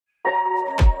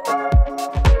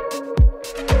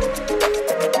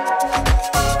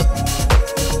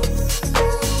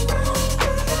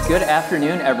Good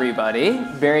afternoon, everybody.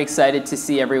 Very excited to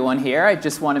see everyone here. I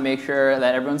just want to make sure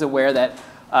that everyone's aware that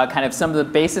kind of some of the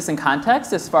basis and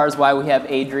context as far as why we have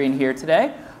Adrian here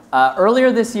today.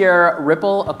 Earlier this year,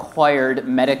 Ripple acquired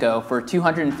Medico for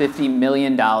 $250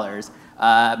 million.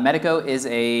 Medico is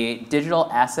a digital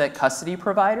asset custody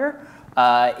provider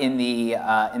in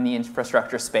the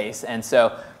infrastructure space. And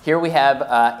so here we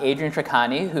have Adrian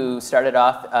Treccani, who started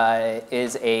off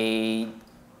is a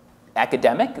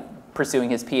academic pursuing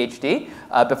his PhD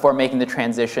before making the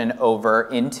transition over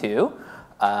into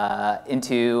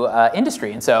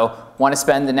industry. And so want to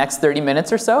spend the next 30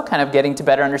 minutes or so kind of getting to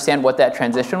better understand what that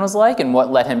transition was like and what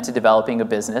led him to developing a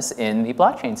business in the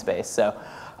blockchain space. So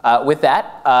with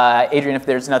that, Adrian, if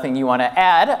there's nothing you want to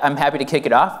add, I'm happy to kick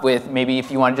it off with maybe if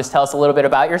you want to just tell us a little bit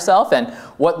about yourself and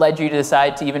what led you to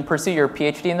decide to even pursue your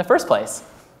PhD in the first place.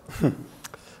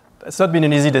 It's not been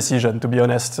an easy decision, to be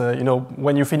honest. You know,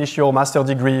 when you finish your master's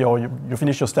degree or you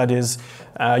finish your studies,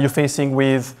 you're facing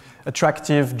with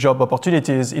attractive job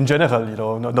opportunities in general. You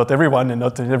know, not everyone and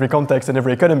not in every context and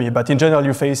every economy, but in general,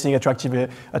 you're facing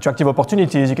attractive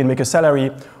opportunities. You can make a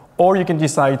salary, or you can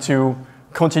decide to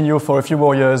continue for a few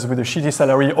more years with a shitty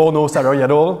salary or no salary at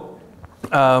all.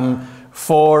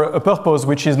 For a purpose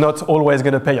which is not always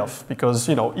going to pay off, because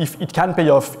if it can pay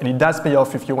off, and it does pay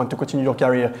off if you want to continue your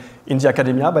career in the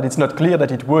academia, but it's not clear that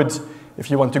it would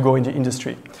if you want to go in the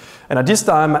industry. And at this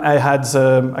time, I had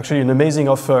actually an amazing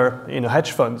offer in a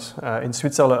hedge fund in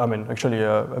Switzerland. I mean, actually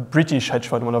a British hedge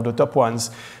fund, one of the top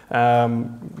ones,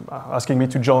 asking me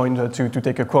to join to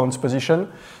take a quant position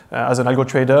as an algo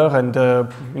trader, and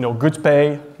good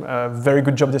pay, very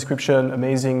good job description,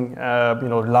 amazing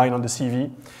line on the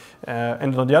CV.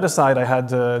 And on the other side, I had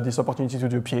this opportunity to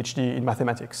do a PhD in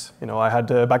mathematics. I had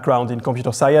a background in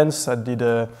computer science. I did,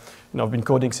 I've been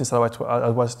coding since I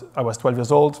was 12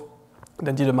 years old.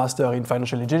 Then did a master in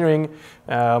financial engineering,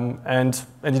 and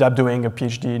ended up doing a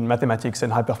PhD in mathematics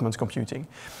and high-performance computing.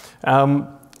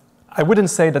 I wouldn't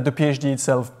say that the PhD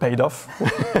itself paid off.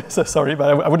 So sorry,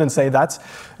 but I wouldn't say that.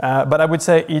 But I would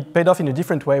say it paid off in a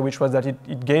different way, which was that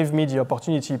it gave me the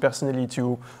opportunity personally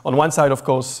to, on one side, of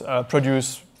course,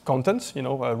 produce content,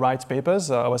 write papers.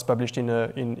 I was published in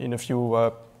a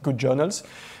few good journals.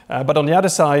 But on the other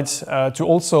side, to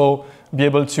also be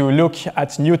able to look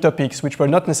at new topics which were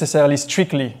not necessarily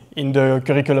strictly in the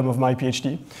curriculum of my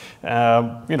PhD.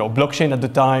 Blockchain at the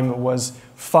time was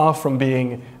far from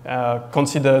being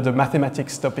considered a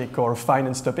mathematics topic or a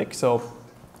finance topic. So,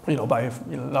 by a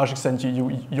large extent,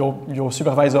 your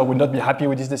supervisor would not be happy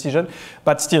with this decision.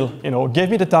 But still, gave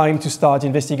me the time to start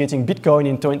investigating Bitcoin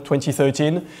in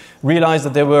 2013, realized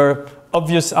that there were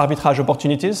obvious arbitrage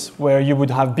opportunities where you would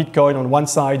have Bitcoin on one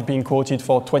side being quoted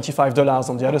for $25,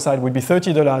 on the other side would be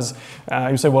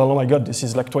 $30. You say, well, oh my God, this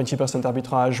is like 20%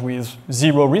 arbitrage with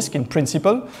zero risk in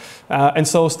principle. And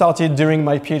so started during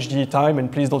my PhD time, and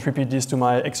please don't repeat this to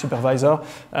my ex-supervisor,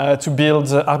 to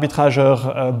build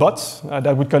arbitrager bots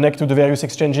that would connect to the various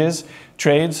exchanges,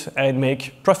 trade, and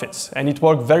make profits. And it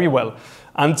worked very well.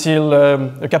 Until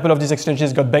a couple of these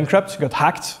exchanges got bankrupt, got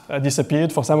hacked,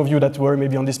 disappeared. For some of you that were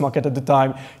maybe on this market at the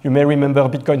time, you may remember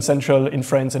Bitcoin Central in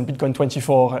France and Bitcoin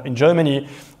 24 in Germany,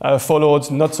 followed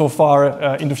not so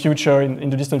far in the future, in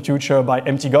the distant future, by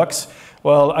Mt. Gox.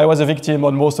 Well, I was a victim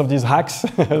on most of these hacks.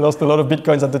 I lost a lot of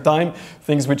Bitcoins at the time,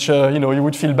 things which you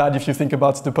would feel bad if you think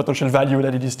about the potential value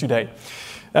that it is today.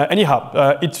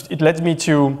 Anyhow, it led me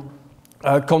to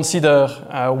consider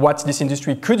what this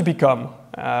industry could become.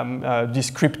 This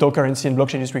cryptocurrency and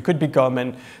blockchain industry could become,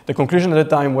 and the conclusion at the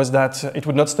time was that it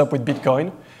would not stop with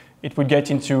Bitcoin. It would get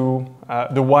into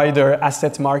the wider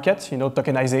asset market,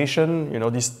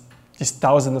 tokenization, these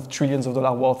thousands of trillions of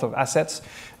dollars worth of assets,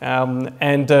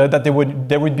 and that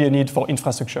there would be a need for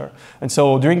infrastructure. And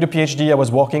so during the PhD, I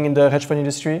was working in the hedge fund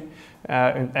industry,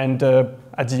 and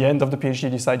at the end of the PhD,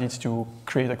 decided to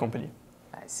create a company.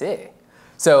 I see.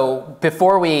 So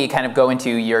before we kind of go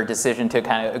into your decision to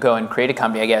kind of go and create a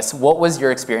company, I guess, what was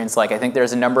your experience like? I think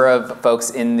there's a number of folks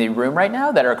in the room right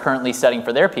now that are currently studying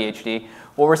for their PhD.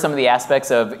 What were some of the aspects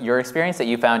of your experience that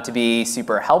you found to be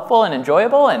super helpful and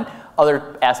enjoyable, and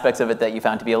other aspects of it that you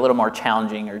found to be a little more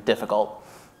challenging or difficult?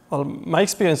 Well, my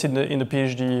experience in the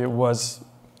PhD was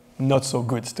not so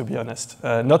good, to be honest.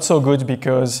 Not so good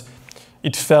because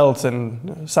it felt,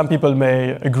 and some people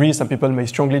may agree, some people may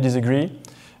strongly disagree,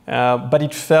 but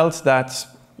it felt that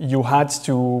you had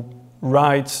to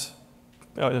write,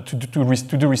 to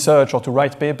do research or to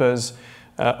write papers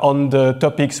on the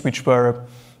topics which were,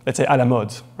 let's say, à la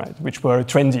mode, right? Which were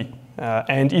trendy.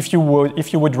 And if you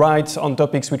would write on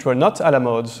topics which were not à la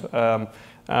mode,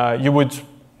 you would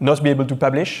not be able to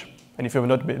publish, And if you will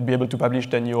not be able to publish,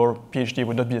 then your PhD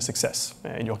would not be a success.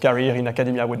 And your career in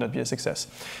academia would not be a success.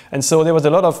 And so there was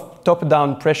a lot of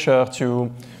top-down pressure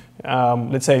to,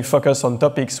 let's say, focus on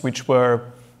topics which were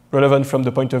relevant from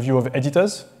the point of view of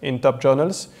editors in top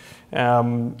journals.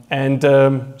 Sometimes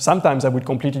I would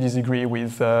completely disagree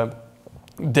with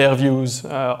their views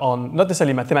on not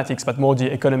necessarily mathematics, but more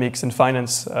the economics and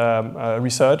finance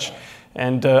research.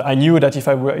 And I knew that if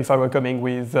I were coming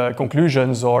with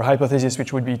conclusions or hypotheses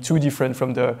which would be too different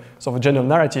from the sort of general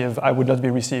narrative, I would not be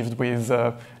received with,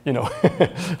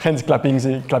 hands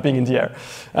clapping in the air.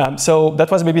 So that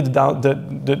was maybe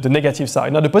the negative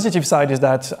side. Now the positive side is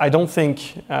that I don't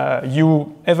think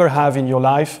you ever have in your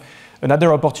life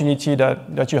another opportunity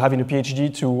that you have in a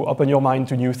PhD to open your mind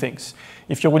to new things.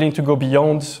 If you're willing to go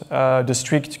beyond the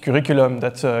strict curriculum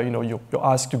that you're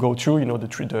asked to go through,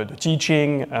 the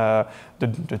teaching,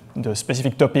 the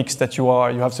specific topics that you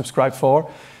have subscribed for,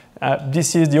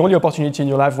 this is the only opportunity in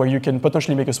your life where you can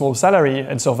potentially make a small salary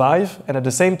and survive, and at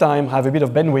the same time have a bit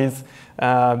of bandwidth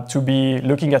to be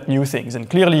looking at new things. And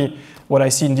clearly, what I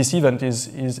see in this event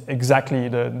is exactly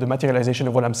the materialization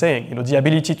of what I'm saying. The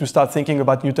ability to start thinking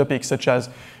about new topics such as,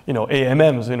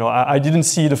 AMMs. I didn't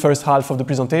see the first half of the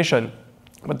presentation,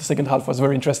 but the second half was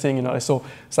very interesting. I saw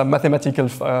some mathematical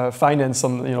finance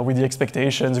on, with the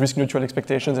expectations, risk-neutral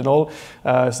expectations, and all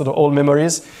sort of old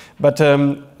memories. But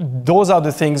those are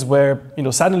the things where,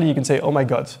 suddenly you can say, oh my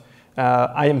God,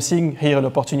 I am seeing here an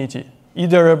opportunity,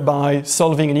 either by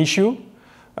solving an issue,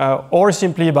 or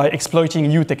simply by exploiting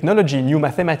new technology, new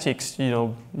mathematics,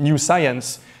 new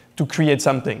science to create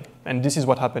something. And this is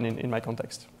what happened in my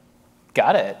context.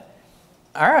 Got it.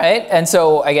 All right. And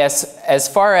so I guess as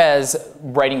far as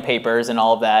writing papers and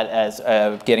all of that, as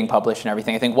getting published and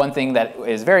everything, I think one thing that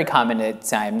is very common at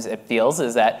times, it feels,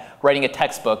 is that writing a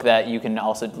textbook that you can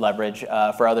also leverage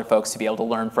for other folks to be able to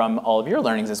learn from all of your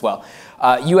learnings as well.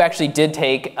 You actually did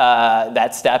take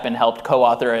that step and helped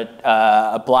co-author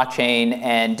a blockchain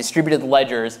and distributed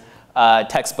ledgers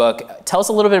textbook. Tell us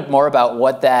a little bit more about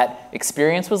what that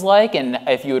experience was like, and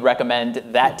if you would recommend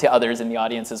that to others in the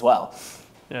audience as well.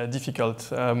 Yeah,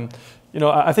 difficult.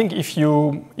 I think if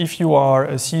you are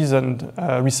a seasoned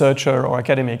researcher or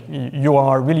academic, you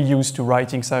are really used to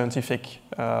writing scientific,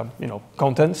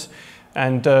 content,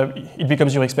 and it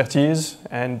becomes your expertise.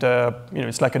 And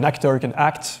it's like an actor can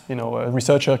act, a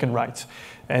researcher can write.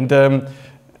 And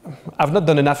I've not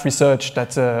done enough research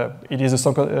that it is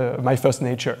my first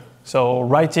nature. So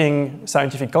writing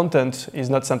scientific content is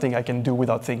not something I can do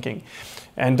without thinking.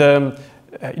 And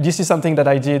this is something that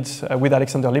I did with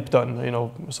Alexander Lipton,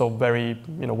 so very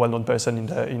well-known person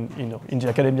in the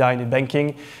academia and in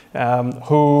banking,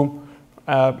 who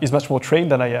is much more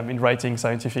trained than I am in writing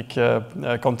scientific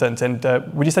content. And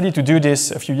we decided to do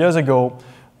this a few years ago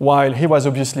while he was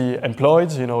obviously employed,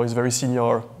 he's a very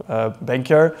senior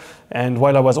banker, and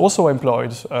while I was also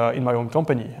employed in my own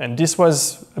company. And this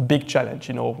was a big challenge.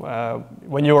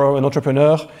 When you're an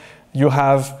entrepreneur, you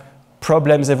have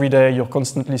problems every day, you're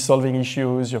constantly solving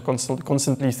issues, you're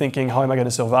constantly thinking, how am I going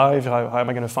to survive, how am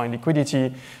I going to find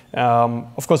liquidity?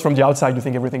 Of course, from the outside, you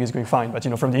think everything is going fine, but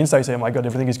from the inside, you say, oh my God,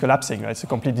 everything is collapsing, right? It's a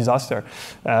complete disaster.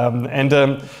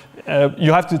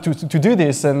 You have to do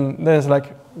this, and then it's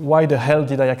like, why the hell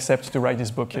did I accept to write this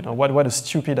book? What a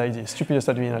stupid idea, stupidest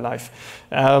idea in life.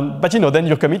 But then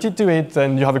you're committed to it,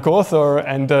 and you have a co-author,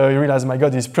 and you realize, my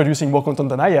God, he's producing more content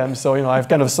than I am. So I have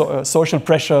kind of social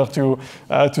pressure to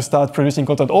start producing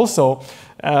content also.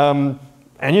 And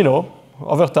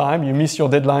over time, you miss your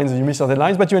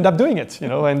deadlines, but you end up doing it.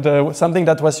 And something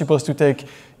that was supposed to take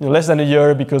less than a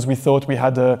year because we thought we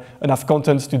had enough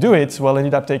content to do it, well,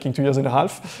 ended up taking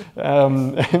 2.5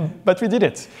 years. But we did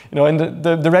it. And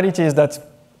the reality is that,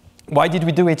 why did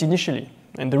we do it initially?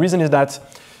 And the reason is that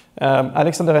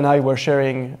Alexander and I were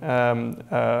sharing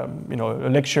a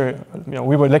lecture.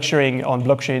 We were lecturing on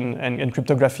blockchain and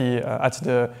cryptography at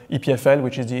the EPFL,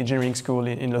 which is the engineering school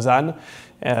in Lausanne,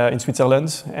 in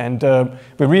Switzerland. And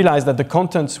we realized that the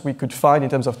contents we could find in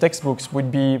terms of textbooks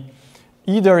would be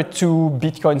either too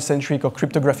Bitcoin-centric or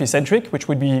cryptography-centric, which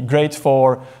would be great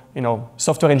for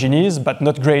software engineers, but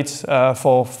not great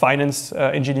for finance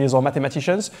engineers or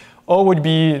mathematicians, or would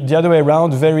be the other way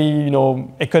around, very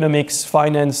economics,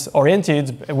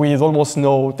 finance-oriented, with almost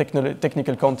no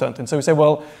technical content. And so we say,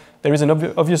 well, there is an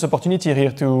obvious opportunity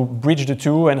here to bridge the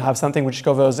two and have something which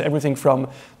covers everything from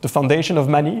the foundation of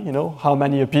money, how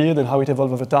money appeared and how it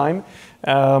evolved over time,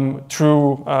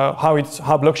 through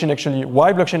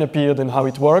why blockchain appeared and how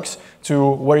it works,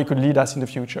 to where it could lead us in the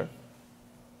future.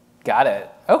 Got it.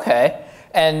 Okay.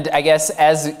 And I guess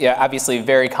as obviously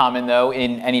very common though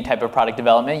in any type of product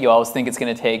development, you always think it's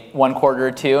going to take 1 quarter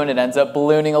or 2 and it ends up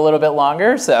ballooning a little bit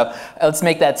longer. So let's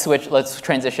make that switch. Let's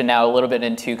transition now a little bit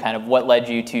into kind of what led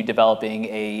you to developing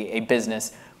a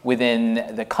business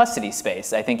within the custody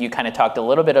space. I think you kind of talked a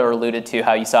little bit or alluded to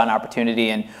how you saw an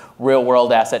opportunity in real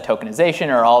world asset tokenization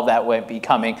or all of that would be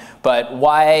coming. But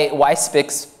why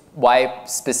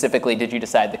specifically did you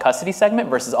decide the custody segment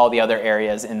versus all the other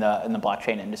areas in the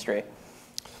blockchain industry?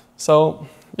 So,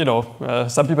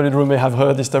 some people in the room may have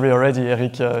heard this story already,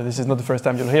 Eric. This is not the first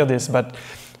time you'll hear this, but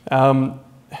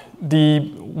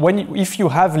if you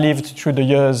have lived through the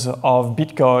years of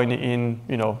Bitcoin in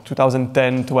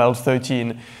 2010, 12,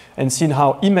 13, and seen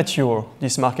how immature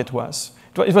this market was,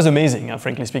 it was amazing,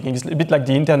 frankly speaking. It's a bit like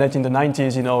the internet in the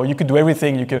 90s. You could do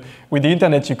everything. With the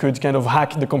internet, you could kind of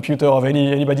hack the computer of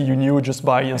anybody you knew just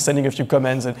by sending a few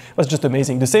commands. And it was just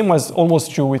amazing. The same was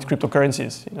almost true with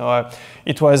cryptocurrencies.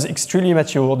 It was extremely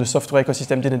mature. The software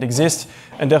ecosystem didn't exist,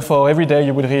 and therefore every day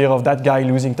you would hear of that guy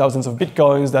losing thousands of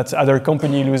bitcoins, that other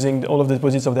company losing all of the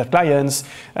deposits of their clients,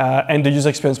 and the user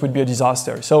experience would be a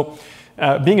disaster. So.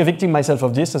 Being a victim myself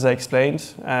of this, as I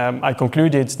explained, I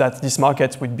concluded that this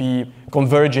market would be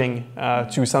converging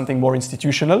to something more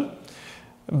institutional.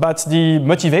 But the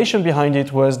motivation behind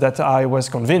it was that I was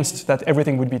convinced that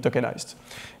everything would be tokenized.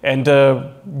 And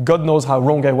God knows how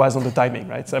wrong I was on the timing,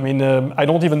 right? I mean, I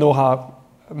don't even know how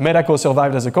Metaco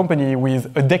survived as a company with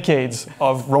a decade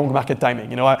of wrong market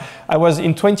timing. I was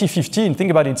in 2015, think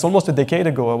about it, it's almost a decade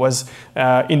ago. I was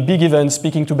in big events,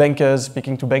 speaking to bankers,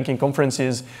 speaking to banking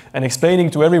conferences, and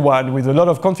explaining to everyone with a lot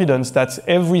of confidence that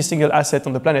every single asset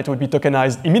on the planet would be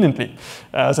tokenized imminently.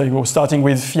 So starting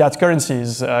with fiat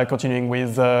currencies, continuing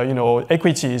with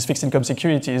equities, fixed income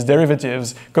securities,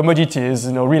 derivatives, commodities,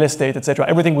 real estate, etc.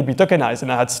 Everything would be tokenized,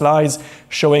 and I had slides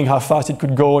showing how fast it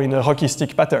could go in a hockey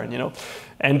stick pattern.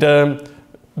 And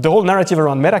the whole narrative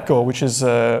around Metaco,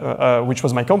 which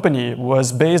was my company,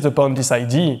 was based upon this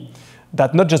idea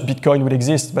that not just Bitcoin would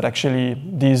exist, but actually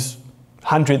these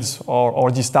hundreds or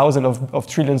these thousands of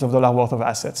trillions of dollars worth of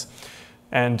assets.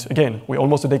 And again, we're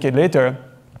almost a decade later,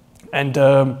 and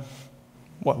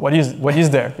what is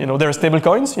there? There are stable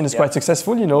coins, it's quite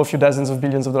successful, a few dozens of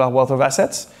billions of dollars worth of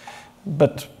assets,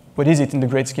 but what is it in the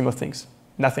great scheme of things?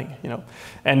 Nothing,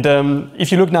 And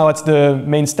if you look now at the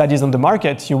main studies on the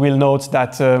market, you will note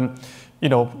that,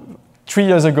 3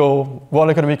 years ago,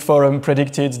 World Economic Forum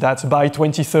predicted that by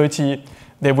 2030,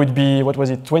 there would be,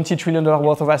 $20 trillion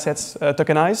worth of assets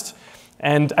tokenized.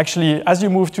 And actually, as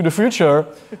you move to the future,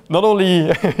 not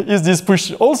only is this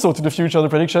push also to the future, the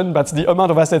prediction, but the amount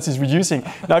of assets is reducing.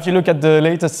 Now, if you look at the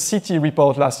latest Citi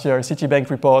report last year, Citibank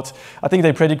report, I think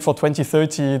they predict for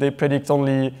 2030, they predict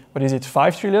only,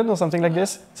 5 trillion or something like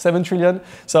this? 7 trillion?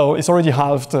 So it's already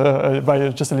halved by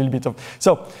just a little bit.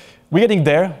 So we're getting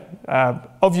there.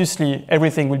 Obviously,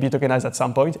 everything will be tokenized at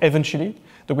some point, eventually.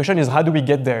 The question is, how do we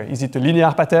get there? Is it a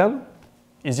linear pattern?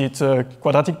 Is it a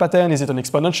quadratic pattern? Is it an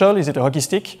exponential? Is it a hockey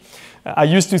stick? I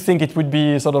used to think it would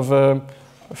be sort of a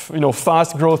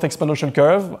fast growth exponential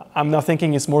curve. I'm now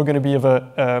thinking it's more going to be of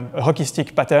a hockey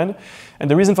stick pattern. And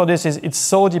the reason for this is it's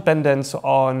so dependent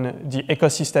on the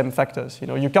ecosystem factors.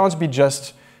 You can't be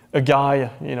just a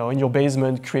guy in your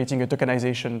basement creating a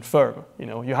tokenization firm.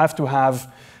 You have to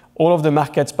have all of the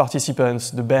market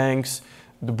participants, the banks,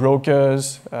 the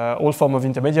brokers, all forms of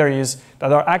intermediaries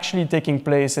that are actually taking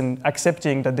place and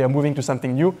accepting that they are moving to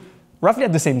something new, roughly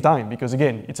at the same time, because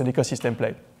again, it's an ecosystem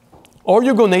play. Or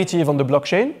you go native on the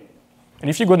blockchain, and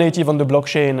if you go native on the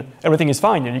blockchain, everything is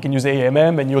fine. You can use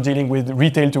AMM, and you're dealing with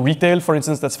retail to retail, for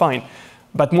instance, that's fine.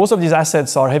 But most of these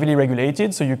assets are heavily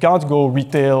regulated, so you can't go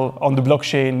retail on the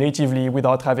blockchain natively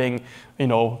without having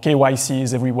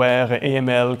KYCs everywhere,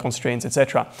 AML constraints,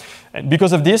 etc. And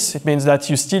because of this, it means that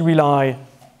you still rely,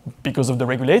 because of the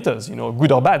regulators,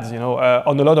 good or bad,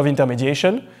 on a lot of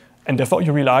intermediation, and therefore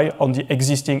you rely on the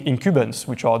existing incumbents,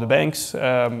 which are the banks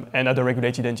and other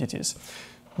regulated entities.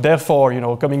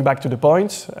 Therefore, coming back to the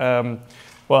point,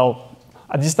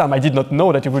 at this time I did not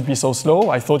know that it would be so slow.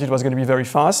 I thought it was going to be very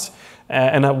fast,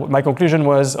 and my conclusion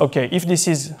was, okay, if this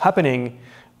is happening,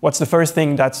 what's the first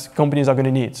thing that companies are going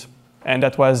to need? And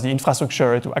that was the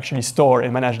infrastructure to actually store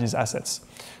and manage these assets,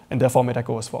 and therefore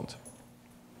Metaco was formed.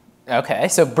 Okay,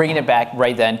 so bringing it back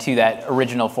right then to that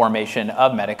original formation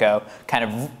of Metaco, kind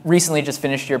of recently just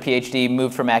finished your PhD,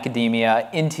 moved from academia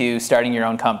into starting your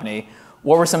own company.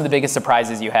 What were some of the biggest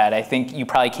surprises you had? I think you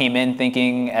probably came in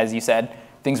thinking, as you said,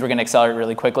 things were going to accelerate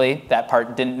really quickly. That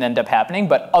part didn't end up happening,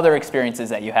 but other experiences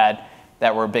that you had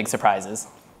that were big surprises.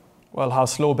 Well, how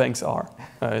slow banks are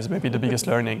is maybe the biggest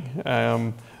learning.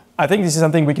 I think this is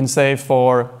something we can say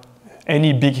for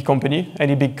any big company.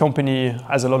 Any big company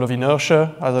has a lot of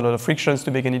inertia, has a lot of frictions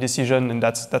to make any decision, and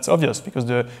that's obvious because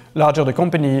the larger the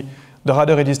company, the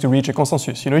harder it is to reach a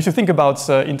consensus. If you think about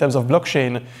in terms of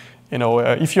blockchain,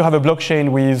 if you have a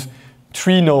blockchain with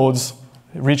 3 nodes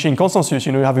reaching consensus,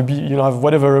 you have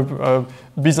whatever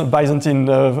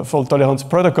Byzantine fault tolerance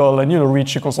protocol, and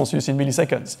reach a consensus in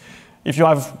milliseconds. If you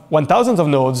have 1,000 of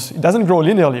nodes, it doesn't grow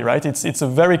linearly, right? It's a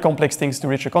very complex thing to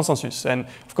reach a consensus. And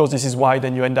of course, this is why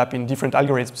then you end up in different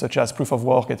algorithms, such as proof of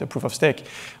work and proof of stake.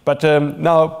 But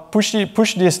now push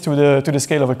this to the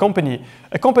scale of a company.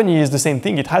 A company is the same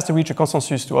thing. It has to reach a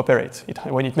consensus to operate.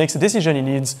 When it makes a decision, it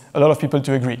needs a lot of people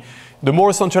to agree. The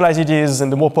more centralized it is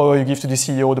and the more power you give to the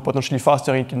CEO, the potentially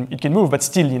faster it can move. But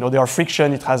still, there are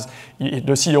friction.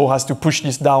 The CEO has to push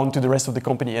this down to the rest of the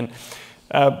company. And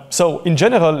so in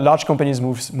general, large companies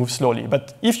move slowly.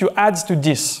 But if you add to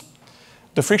this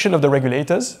the friction of the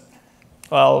regulators,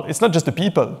 well, it's not just the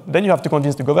people. Then you have to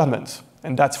convince the government.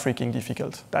 And that's freaking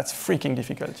difficult. That's freaking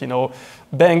difficult.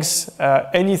 Banks,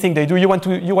 anything they do, you want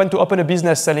to open a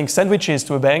business selling sandwiches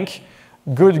to a bank,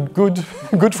 good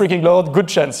freaking lord, good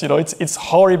chance. It's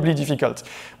horribly difficult.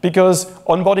 Because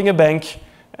onboarding a bank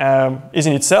is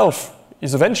in itself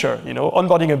is a venture.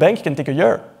 Onboarding a bank can take a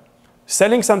year.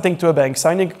 Selling something to a bank,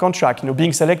 signing a contract,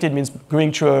 being selected means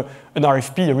going through an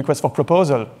RFP, a request for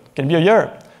proposal, can be a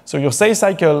year. So your sales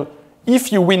cycle, if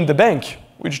you win the bank,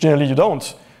 which generally you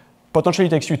don't, potentially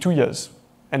takes you 2 years.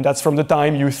 And that's from the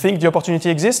time you think the opportunity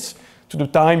exists to the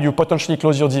time you potentially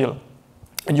close your deal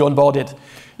and you onboard it.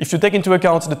 If you take into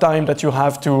account the time that you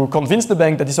have to convince the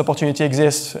bank that this opportunity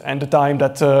exists and the time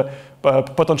that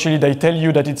potentially they tell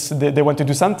you that they want to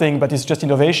do something, but it's just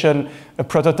innovation, a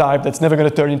prototype that's never going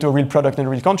to turn into a real product and a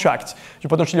real contract, you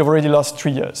potentially have already lost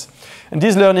 3 years. And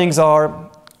these learnings are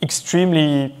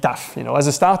extremely tough. As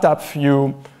a startup,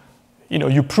 you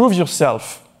prove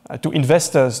yourself to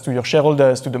investors, to your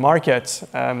shareholders, to the market,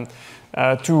 to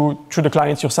the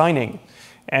clients you're signing.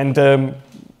 And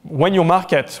when your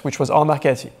market, which was our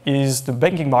market, is the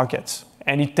banking market,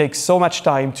 and it takes so much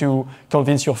time to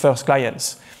convince your first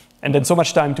clients, and then so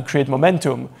much time to create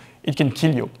momentum, it can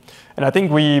kill you. And I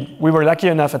think we were lucky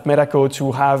enough at Metaco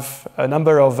to have a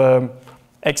number of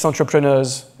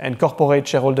ex-entrepreneurs and corporate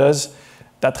shareholders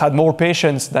that had more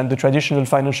patience than the traditional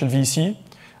financial VC.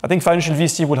 I think financial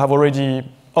VC would have already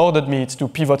ordered me to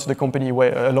pivot the company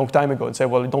a long time ago and say,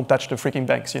 well, don't touch the freaking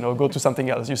banks, go to something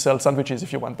else. You sell sandwiches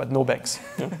if you want, but no banks.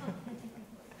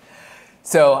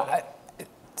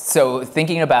 So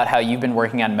thinking about how you've been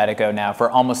working on Metaco now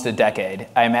for almost a decade,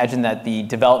 I imagine that the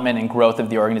development and growth of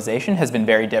the organization has been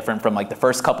very different from like the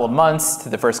first couple of months to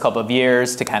the first couple of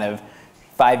years to kind of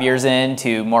 5 years in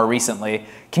to more recently.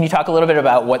 Can you talk a little bit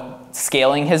about what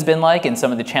scaling has been like and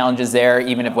some of the challenges there,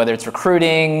 even if whether it's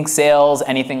recruiting, sales,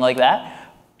 anything like that?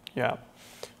 Yeah,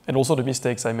 and also the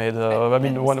mistakes I made.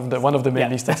 One of the main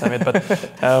mistakes I made. But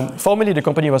formally, the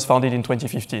company was founded in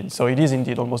 2015, so it is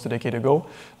indeed almost a decade ago.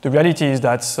 The reality is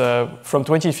that from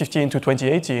 2015 to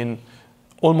 2018,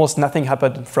 almost nothing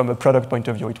happened from a product point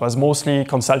of view. It was mostly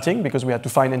consulting because we had to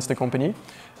finance the company,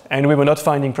 and we were not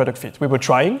finding product fit. We were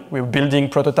trying, we were building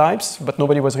prototypes, but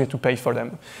nobody was ready to pay for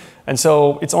them. And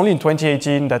so it's only in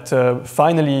 2018 that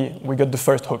finally we got the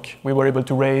first hook. We were able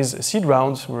to raise a seed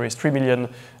round. We raised 3 million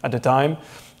at the time.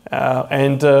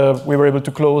 And we were able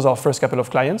to close our first couple of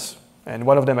clients. And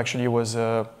one of them actually was,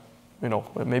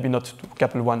 maybe not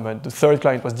Capital One, but the third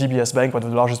client was DBS Bank, one of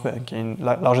the largest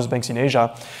banks in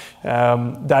Asia.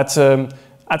 That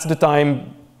at the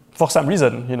time, for some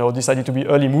reason, decided to be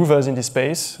early movers in this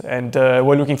space and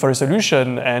were looking for a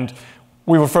solution. And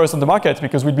we were first on the market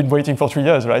because we'd been waiting for 3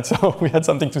 years, right? So we had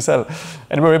something to sell.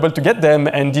 And we were able to get them.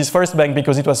 And this first bank,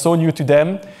 because it was so new to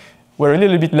them, were a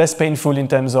little bit less painful in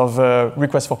terms of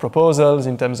requests for proposals,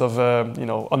 in terms of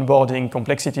onboarding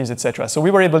complexities, etc. So we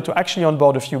were able to actually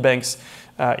onboard a few banks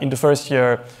in the first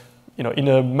year, in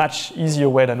a much easier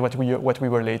way than what we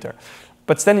were later.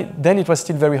 But then it was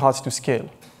still very hard to scale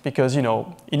because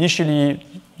initially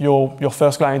your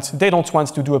first clients, they don't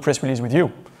want to do a press release with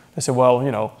you. They say, well,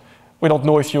 we don't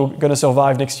know if you're going to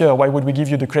survive next year. Why would we give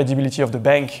you the credibility of the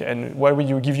bank? And why would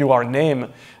you give you our name?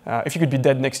 If you could be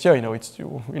dead next year,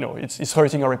 it's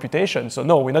hurting our reputation. So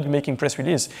no, we're not making press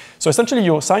release. So essentially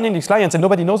you're signing these clients and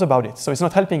nobody knows about it. So it's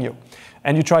not helping you.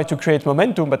 And you try to create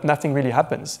momentum, but nothing really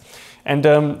happens. And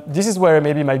this is where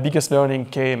maybe my biggest learning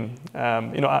came.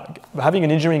 Having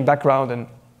an engineering background and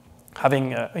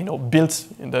having built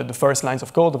the first lines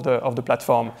of code of the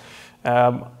platform,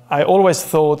 I always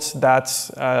thought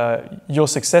that you're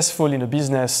successful in a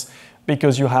business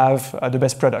because you have the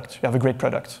best product, you have a great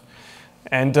product.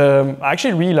 And I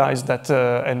actually realized that,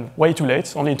 and way too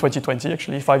late, only in 2020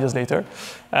 actually, 5 years later,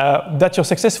 that you're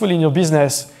successful in your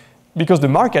business because the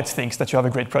market thinks that you have a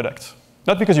great product,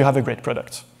 not because you have a great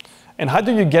product. And how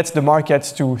do you get the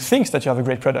market to think that you have a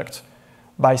great product?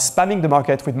 By spamming the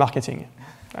market with marketing,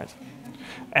 right?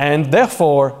 And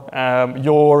therefore,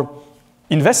 your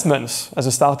investments as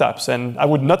a startups, and I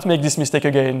would not make this mistake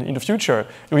again in the future,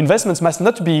 your investments must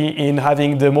not be in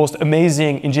having the most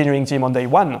amazing engineering team on day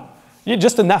one. You need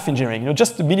just enough engineering,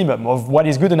 just the minimum of what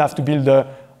is good enough to build a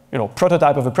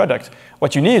prototype of a product.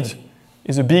 What you need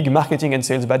is a big marketing and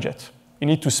sales budget. You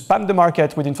need to spam the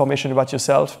market with information about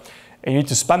yourself, and you need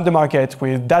to spam the market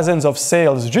with dozens of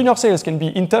sales. Junior sales can be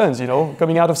interns,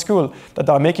 coming out of school that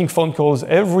are making phone calls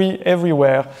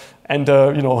everywhere and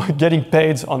getting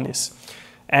paid on this.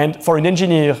 And for an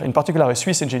engineer, in particular a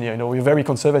Swiss engineer, we're very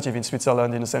conservative in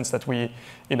Switzerland in the sense that we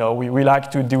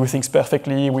like to do things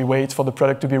perfectly. We wait for the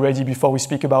product to be ready before we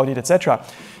speak about it, etc.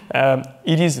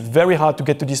 It is very hard to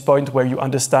get to this point where you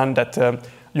understand that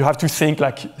you have to think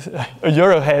like a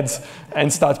year ahead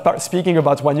and start speaking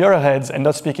about 1 year ahead and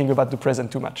not speaking about the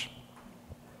present too much.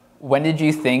 When did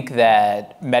you think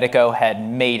that Medico had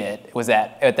made it? Was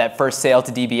that at that first sale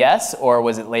to DBS, or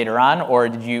was it later on? Or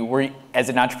as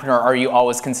an entrepreneur, are you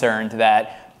always concerned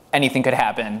that anything could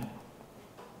happen?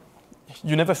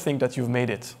 You never think that you've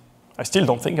made it. I still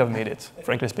don't think I've made it,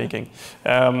 frankly speaking.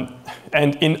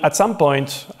 At some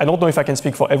point, I don't know if I can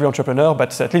speak for every entrepreneur,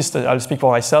 but at least I'll speak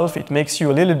for myself, it makes you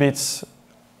a little bit,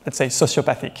 let's say,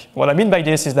 sociopathic. What I mean by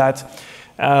this is that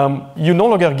you no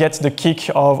longer get the kick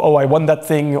of, oh, I won that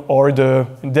thing, or the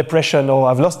depression, or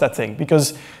I've lost that thing,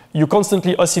 because you're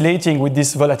constantly oscillating with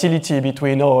this volatility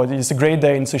between, oh, it's a great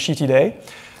day and it's a shitty day.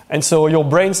 And so your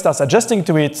brain starts adjusting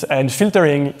to it and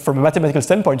filtering, from a mathematical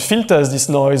standpoint, filters this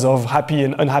noise of happy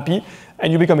and unhappy,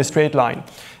 and you become a straight line.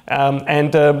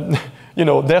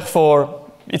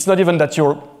 Therefore, it's not even that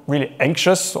you're really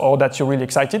anxious or that you're really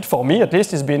excited. For me, at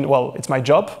least, it's been, well, it's my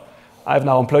job. I have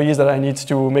now employees that I need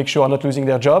to make sure are not losing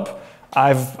their job.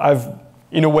 I've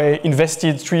in a way,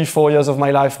 invested 3-4 years of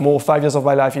my life, 5 years of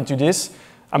my life into this.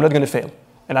 I'm not going to fail.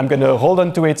 And I'm going to hold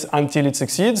on to it until it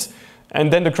succeeds.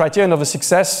 And then the criterion of a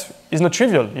success is not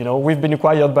trivial. We've been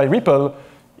acquired by Ripple.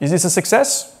 Is this a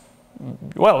success?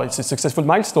 Well, it's a successful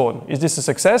milestone. Is this a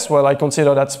success? Well, I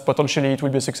consider that potentially it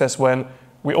will be a success when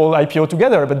we all IPO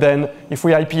together. But then if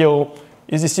we IPO,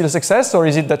 is this still a success, or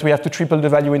is it that we have to triple the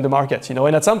value in the market?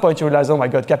 And at some point you realize, oh my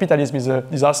God, capitalism is a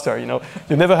disaster. You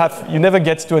never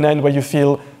get to an end where you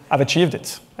feel I've achieved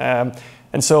it.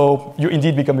 And so you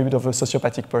indeed become a bit of a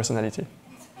sociopathic personality.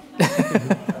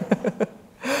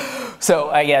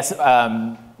 So I guess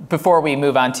before we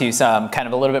move on to some kind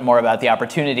of a little bit more about the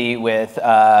opportunity with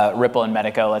Ripple and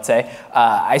Medico, let's say,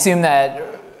 I assume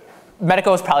that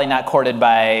Medico was probably not courted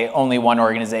by only one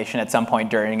organization at some point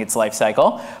during its life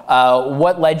cycle.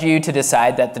 What led you to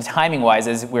decide that the timing-wise,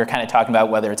 as we were kind of talking about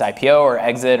whether it's IPO or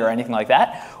exit or anything like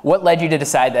that, what led you to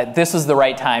decide that this was the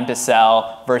right time to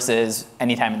sell versus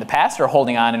any time in the past, or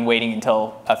holding on and waiting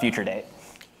until a future date?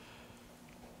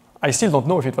 I still don't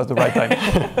know if it was the right time.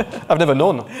 I've never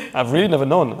known. I've really never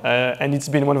known. And it's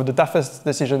been one of the toughest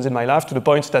decisions in my life, to the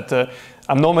point that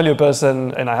I'm normally a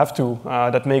person, and I have to,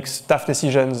 that makes tough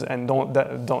decisions and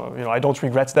I don't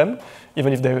regret them,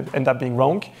 even if they end up being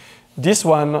wrong. This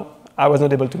one, I was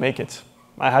not able to make it.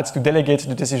 I had to delegate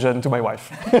the decision to my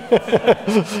wife.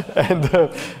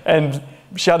 and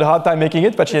she had a hard time making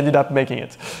it, but she ended up making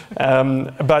it.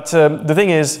 But the thing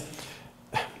is,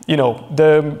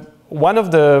 one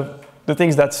of the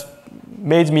things that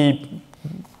made me,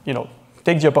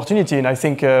 take the opportunity, and I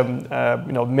think,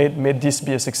 made this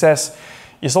be a success,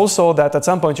 is also that at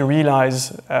some point you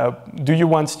realize, do you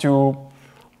want to,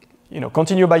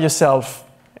 continue by yourself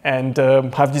and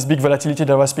have this big volatility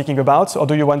that I was speaking about, or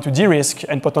do you want to de-risk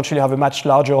and potentially have a much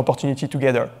larger opportunity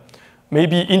together?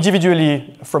 Maybe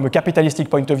individually, from a capitalistic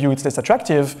point of view, it's less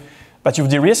attractive, but you've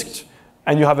de-risked,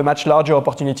 and you have a much larger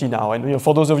opportunity now. And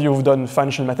for those of you who've done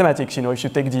financial mathematics, if you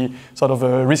take the sort of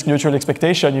risk-neutral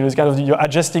expectation, it's kind of you're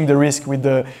adjusting the risk with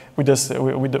the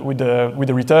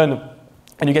return,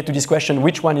 and you get to this question: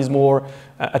 which one is more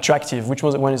attractive? Which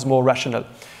one is more rational?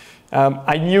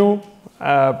 I knew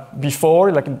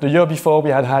before, like the year before,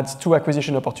 we had 2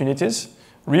 acquisition opportunities,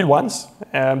 real ones,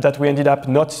 that we ended up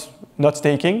not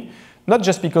taking, not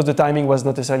just because the timing was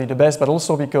not necessarily the best, but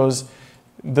also because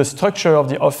the structure of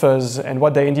the offers and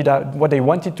what they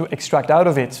wanted to extract out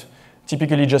of it,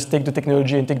 typically just take the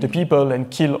technology and take the people and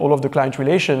kill all of the client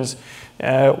relations,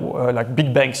 like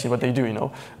big banks, what they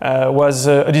do, was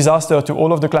a disaster to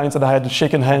all of the clients that I had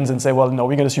shaken hands and say, well, no,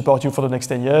 we're going to support you for the next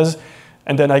 10 years.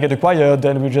 and then I get acquired,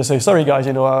 then we just say, sorry guys,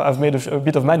 I've made a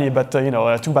bit of money, but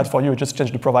too bad for you, just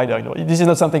change the provider. This is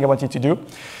not something I wanted to do.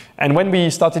 And when we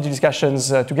started the discussions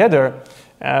together,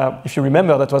 if you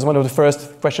remember, that was one of the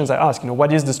first questions I asked.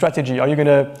 What is the strategy? Are you going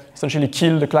to essentially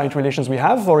kill the client relations we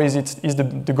have, or is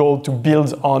the goal to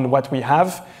build on what we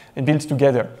have and build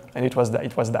together? And it was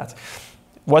that.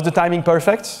 Was the timing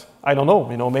perfect? I don't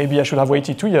know. Maybe I should have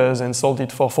waited 2 years and sold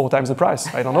it for 4 times the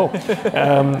price. I don't know.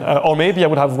 Or maybe I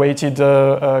would have waited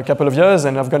a couple of years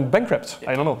and have gone bankrupt.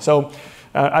 I don't know. So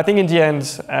I think in the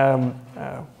end,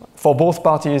 for both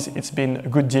parties, it's been a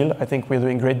good deal. I think we're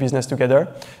doing great business together,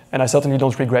 and I certainly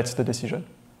don't regret the decision.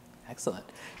 Excellent.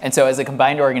 And so as a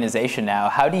combined organization now,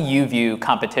 how do you view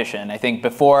competition? I think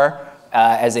before,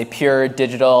 as a pure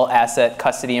digital asset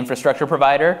custody infrastructure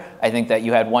provider, I think that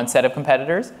you had one set of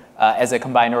competitors. As a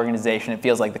combined organization, it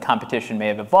feels like the competition may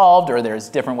have evolved, or there's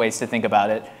different ways to think about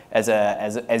it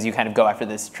as you kind of go after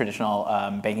this traditional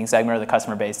banking segment or the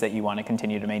customer base that you want to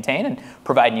continue to maintain and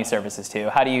provide new services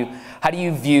to. How do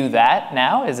you view that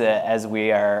now as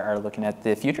we are looking at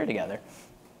the future together?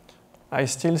 I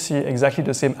still see exactly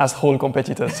the same asshole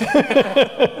competitors.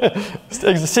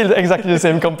 Still exactly the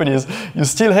same companies. You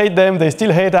still hate them, they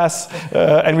still hate us,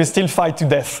 and we still fight to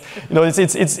death.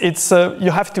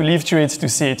 You have to live through it to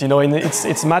see it. And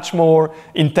it's much more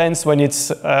intense when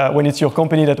it's your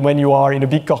company than when you are in a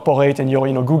big corporate and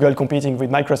you're Google competing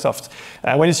with Microsoft.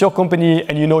 When it's your company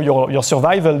and your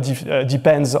survival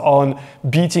depends on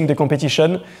beating the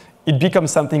competition, it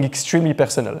becomes something extremely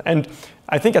personal. And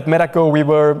I think at Metaco, we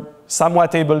were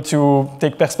somewhat able to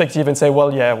take perspective and say,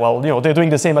 they're doing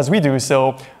the same as we do,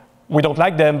 so we don't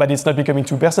like them, but it's not becoming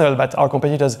too personal. But our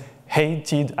competitors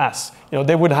hated us.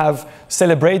 They would have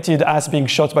celebrated us being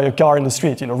shot by a car in the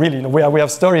street. Really, we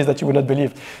have stories that you would not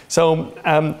believe. So,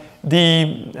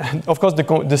 of course,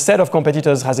 the set of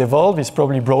competitors has evolved. It's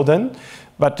probably broadened,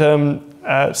 but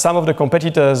some of the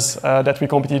competitors that we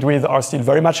competed with are still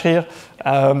very much here.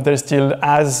 They're still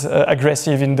as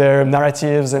aggressive in their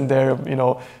narratives and their,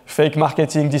 fake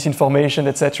marketing, disinformation,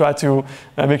 etc., to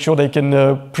make sure they can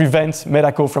prevent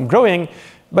Metaco from growing.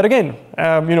 But again,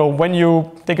 when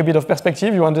you take a bit of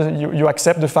perspective, you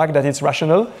accept the fact that it's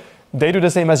rational. They do the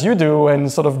same as you do, and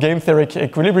sort of game theory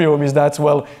equilibrium is that,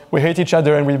 we hate each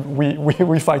other and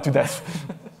we fight to death.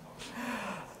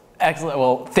 Excellent.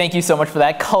 Well, thank you so much for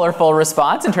that colorful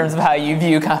response in terms of how you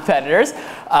view competitors.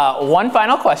 One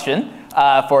final question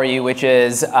for you, which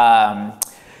is,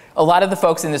 a lot of the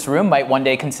folks in this room might one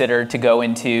day consider to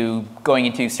going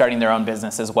into starting their own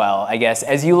business as well. I guess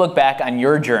as you look back on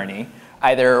your journey,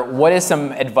 either what is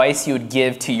some advice you would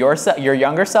give to your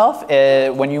younger self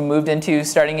when you moving into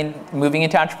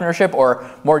entrepreneurship, or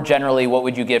more generally, what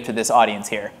would you give to this audience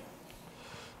here?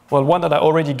 Well, one that I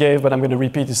already gave, but I'm going to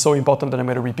repeat, is so important that I'm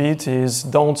going to repeat, is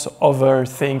don't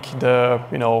overthink the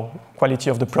quality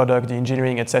of the product, the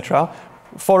engineering, etc.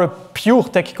 For a pure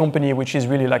tech company, which is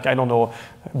really like, I don't know,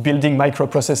 building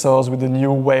microprocessors with a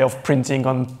new way of printing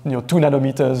on 2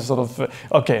 nanometers, sort of,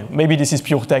 okay, maybe this is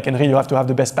pure tech and really you have to have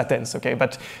the best patents, okay?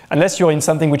 But unless you're in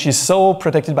something which is so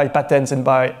protected by patents and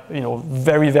by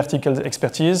very vertical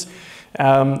expertise,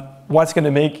 what's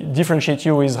going to differentiate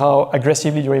you is how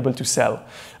aggressively you're able to sell.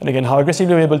 And again, how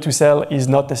aggressively you're able to sell is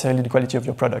not necessarily the quality of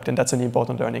your product, and that's an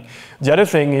important learning. The other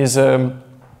thing is,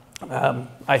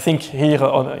 I think here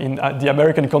in the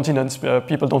American continent,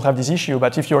 people don't have this issue,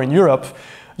 but if you're in Europe,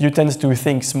 you tend to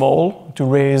think small, to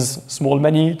raise small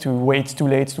money, to wait too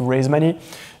late to raise money.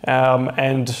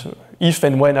 And if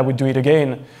and when I would do it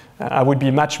again, I would be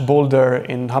much bolder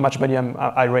in how much money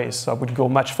I raise. So I would go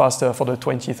much faster for the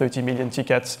 20, 30 million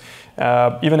tickets,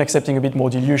 even accepting a bit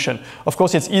more dilution. Of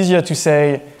course, it's easier to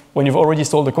say when you've already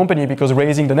sold the company, because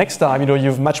raising the next time, you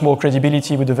have much more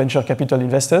credibility with the venture capital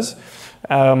investors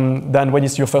than when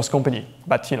it's your first company.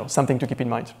 But something to keep in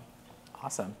mind.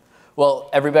 Awesome. Well,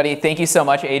 everybody, thank you so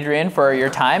much, Adrian, for your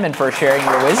time and for sharing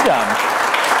your wisdom.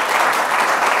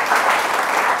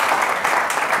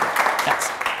 Yes.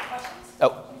 Questions? Oh.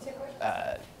 Can you take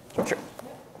questions? Sure.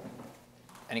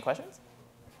 Any questions?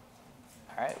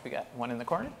 All right, we got one in the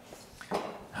corner.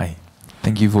 Hi.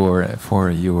 Thank you for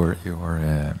your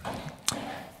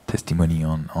testimony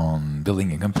on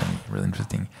building a company. Really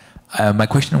interesting. My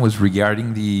question was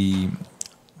regarding the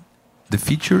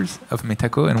features of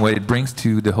Metaco and what it brings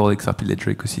to the whole XRP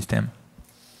Ledger ecosystem.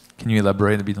 Can you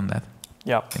elaborate a bit on that?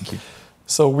 Yeah. Thank you.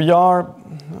 So we are,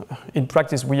 in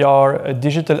practice, we are a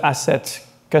digital asset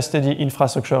custody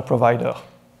infrastructure provider.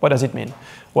 What does it mean?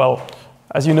 Well,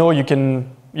 as you know, you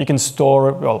can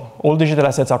store, all digital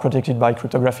assets are protected by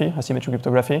cryptography, asymmetric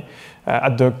cryptography.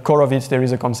 At the core of it, there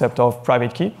is a concept of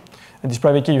private key. And this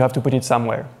private key, you have to put it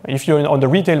somewhere. If you're on the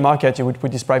retail market, you would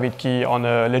put this private key on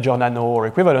a Ledger Nano or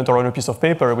equivalent, or on a piece of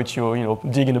paper, which you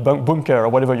dig in a bunker or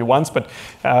whatever you want. But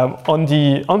on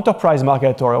the enterprise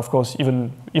market, or of course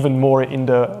even more in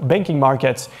the banking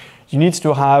markets, you need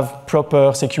to have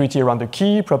proper security around the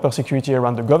key, proper security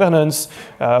around the governance,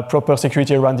 proper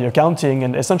security around the accounting.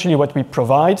 And essentially what we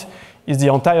provide is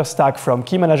the entire stack from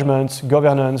key management,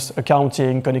 governance,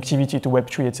 accounting, connectivity to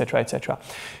Web3, et cetera, et cetera.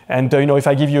 And if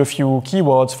I give you a few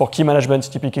keywords for key management,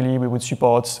 typically we would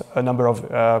support a number of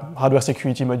hardware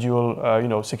security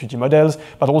module, security models,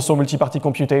 but also multi-party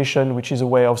computation, which is a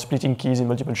way of splitting keys in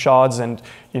multiple shards and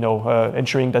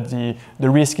ensuring that the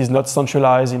risk is not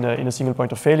centralized in a single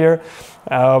point of failure.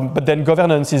 But then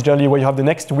governance is generally where you have the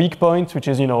next weak point, which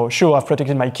is, sure, I've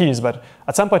protected my keys, but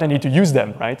at some point I need to use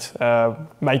them, right?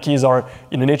 My keys are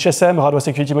in an HSM, hardware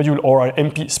security module, or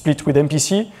are split with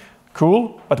MPC.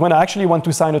 Cool. But when I actually want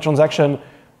to sign a transaction,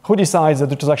 who decides that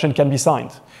the transaction can be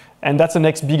signed? And that's the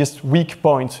next biggest weak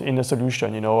point in the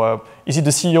solution. Is it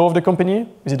the CEO of the company?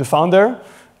 Is it the founder?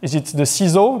 Is it the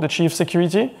CISO, the chief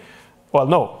security? Well,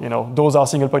 no, those are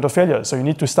single point of failure. So you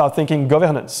need to start thinking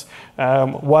governance.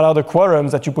 What are the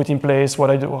quorums that you put in place?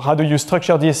 How do you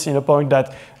structure this in a point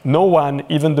that no one,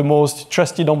 even the most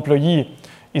trusted employee,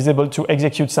 is able to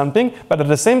execute something, but at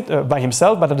the same by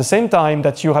himself, but at the same time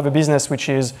that you have a business which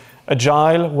is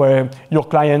agile, where your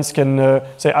clients can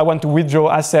say, I want to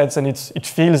withdraw assets, and it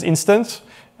feels instant.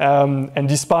 And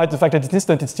despite the fact that it's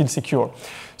instant, it's still secure.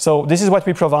 So this is what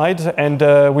we provide, and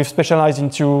we've specialized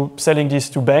into selling this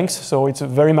to banks. So it's a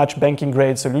very much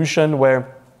banking-grade solution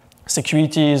where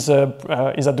security is at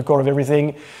the core of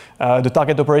everything. The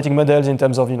target operating models in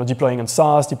terms of deploying on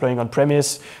SaaS, deploying on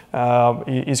premise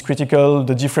is critical.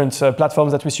 The different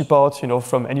platforms that we support,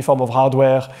 from any form of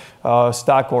hardware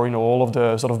stack, or all of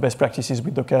the sort of best practices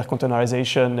with Docker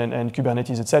containerization and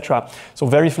Kubernetes, etc. So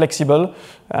very flexible,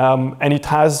 and it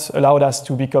has allowed us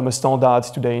to become a standard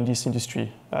today in this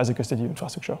industry as a custody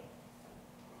infrastructure.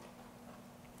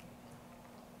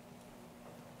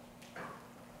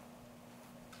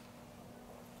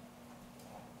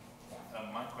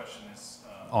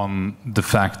 On the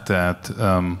fact that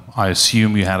I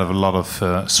assume you had a lot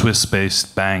of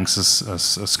Swiss-based banks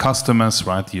as customers,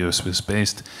 right? You're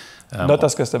Swiss-based. Not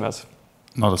as customers.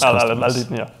 Not as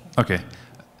customers. Yeah. Okay.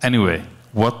 Anyway,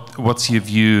 what's your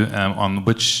view on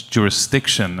which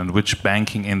jurisdiction and which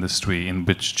banking industry in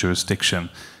which jurisdiction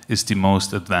is the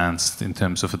most advanced in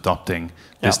terms of adopting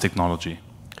this technology?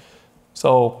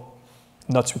 So,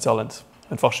 not Switzerland.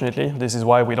 Unfortunately, this is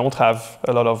why we don't have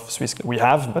a lot of Swiss. We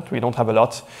have, but we don't have a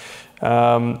lot.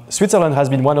 Switzerland has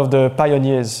been one of the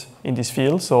pioneers in this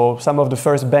field. So some of the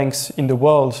first banks in the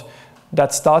world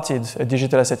that started a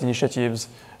digital asset initiative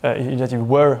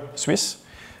were Swiss.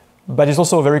 But it's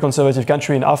also a very conservative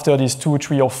country. And after these 2,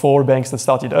 3, or 4 banks that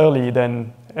started early,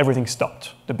 then everything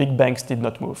stopped. The big banks did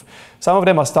not move. Some of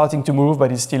them are starting to move,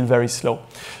 but it's still very slow.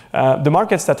 The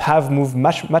markets that have moved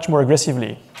much more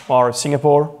aggressively are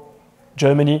Singapore,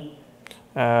 Germany,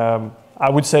 I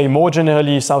would say more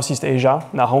generally Southeast Asia.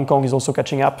 Now Hong Kong is also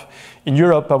catching up. In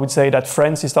Europe, I would say that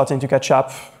France is starting to catch up.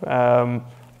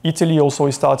 Italy also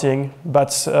is starting.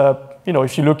 But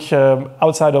if you look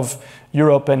outside of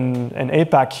Europe and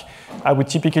APAC, I would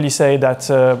typically say that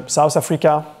South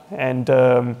Africa and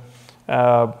Dubai,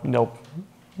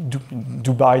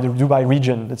 the Dubai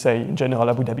region, let's say in general,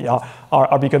 Abu Dhabi,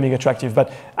 are becoming attractive.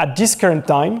 But at this current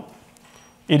time,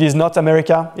 it is not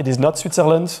America. It is not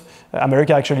Switzerland.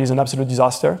 America actually is an absolute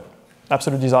disaster.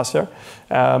 Absolute disaster.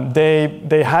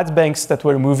 They had banks that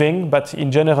were moving, but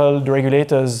in general, the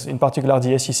regulators, in particular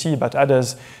the SEC, but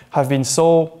others, have been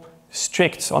so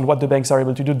strict on what the banks are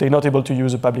able to do. They're not able to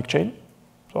use a public chain.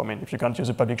 So, I mean, if you can't use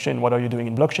a public chain, what are you doing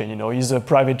in blockchain? Is a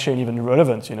private chain even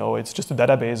relevant? It's just a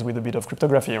database with a bit of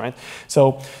cryptography, right?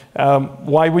 So,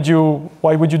 why would you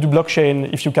do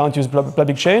blockchain if you can't use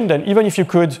public chain? Then even if you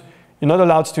could, you're not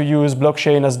allowed to use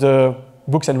blockchain as the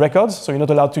books and records. So you're not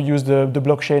allowed to use the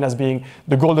blockchain as being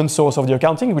the golden source of the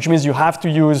accounting, which means you have to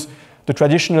use the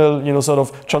traditional, sort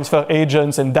of transfer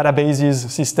agents and databases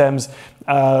systems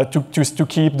to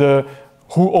keep the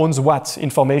who owns what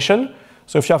information.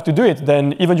 So if you have to do it,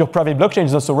 then even your private blockchain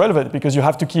is not so relevant because you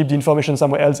have to keep the information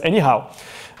somewhere else anyhow.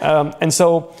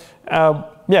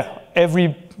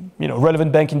 Every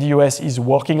relevant bank in the US is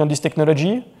working on this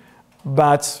technology,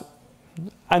 but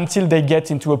until they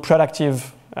get into a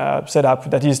productive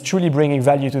setup that is truly bringing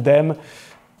value to them,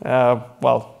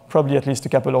 probably at least a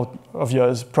couple of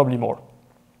years, probably more.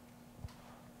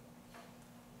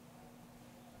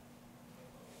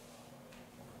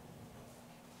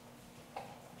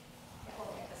 We'll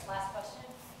take this last question.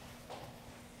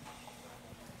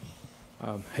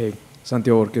 Hey,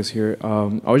 Santiago Orquez here.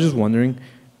 I was just wondering,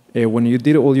 when you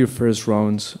did all your first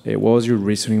rounds, what was your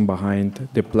reasoning behind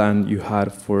the plan you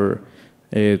had for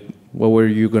what were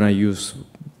you gonna use?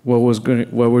 What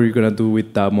were you gonna do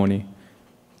with that money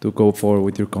to go forward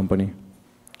with your company?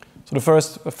 So the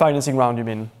first financing round, you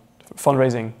mean,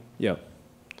 fundraising? Yeah.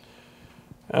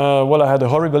 Well, I had a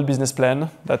horrible business plan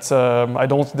that I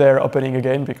don't dare opening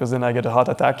again because then I get a heart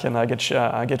attack and I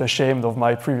get ashamed of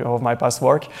my past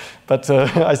work. But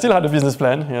I still had a business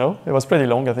plan. You know, it was pretty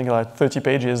long. I think like 30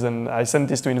 pages. And I sent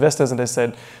this to investors, and they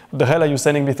said, "The hell are you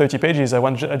sending me 30 pages?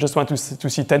 I just want to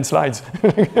see 10 slides."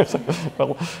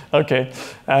 Well, okay.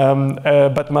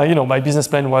 But my business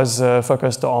plan was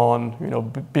focused on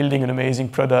building an amazing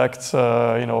product,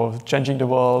 changing the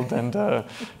world, and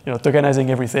tokenizing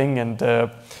everything. And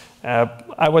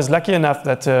I was lucky enough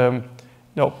that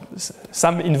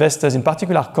some investors, in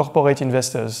particular corporate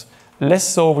investors, less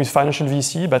so with financial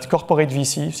VC, but corporate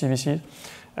VC, CVC,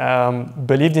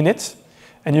 believed in it.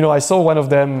 And I saw one of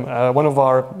them,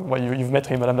 you've met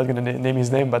him, but I'm not going to name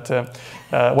his name, but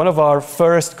one of our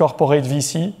first corporate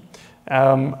VC.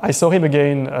 I saw him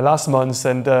again last month,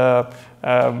 and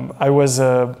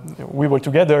we were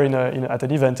together at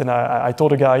an event, and I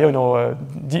told the guy,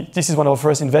 this is one of our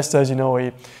first investors.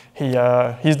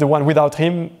 He's the one. Without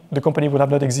him, the company would have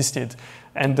not existed.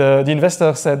 And the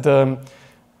investor said,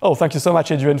 "Oh, thank you so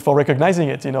much, Adrian, for recognizing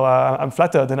it. I'm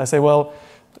flattered." And I say, "Well,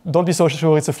 don't be so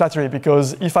sure it's a flattery,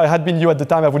 because if I had been you at the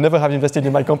time, I would never have invested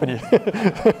in my company."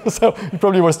 So you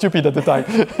probably were stupid at the time.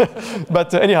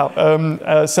 But anyhow,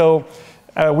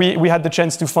 we had the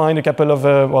chance to find a couple of,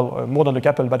 more than a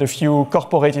couple, but a few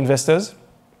corporate investors,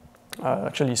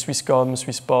 actually Swisscom,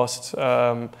 Swiss Post,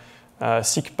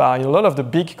 SIGPA, a lot of the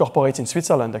big corporates in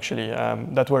Switzerland, actually,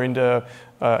 that were in the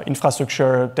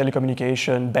infrastructure,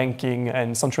 telecommunication, banking,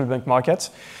 and central bank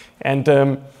markets. And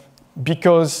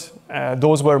because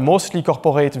those were mostly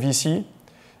corporate VC,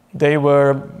 they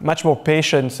were much more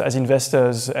patient as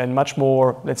investors and much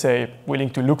more, let's say, willing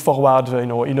to look forward,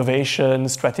 innovation,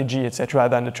 strategy, etc.,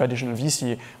 than the traditional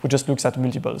VC who just looks at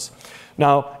multiples.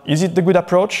 Now, is it the good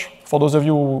approach for those of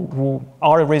you who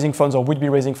are raising funds or would be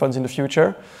raising funds in the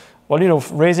future? Well,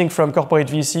 raising from corporate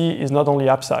VC is not only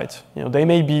upside. They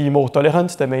may be more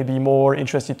tolerant, they may be more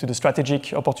interested to the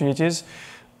strategic opportunities,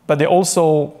 but they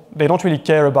don't really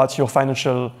care about your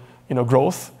financial,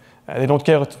 growth. They don't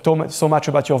care so much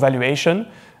about your valuation,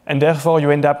 and therefore you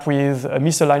end up with a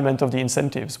misalignment of the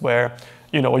incentives, where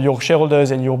your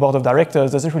shareholders and your board of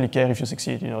directors doesn't really care if you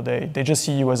succeed. They just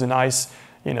see you as a nice,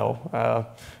 a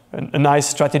nice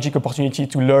strategic opportunity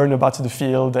to learn about the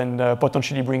field and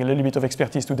potentially bring a little bit of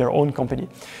expertise to their own company.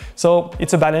 So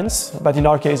it's a balance, but in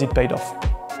our case, it paid off.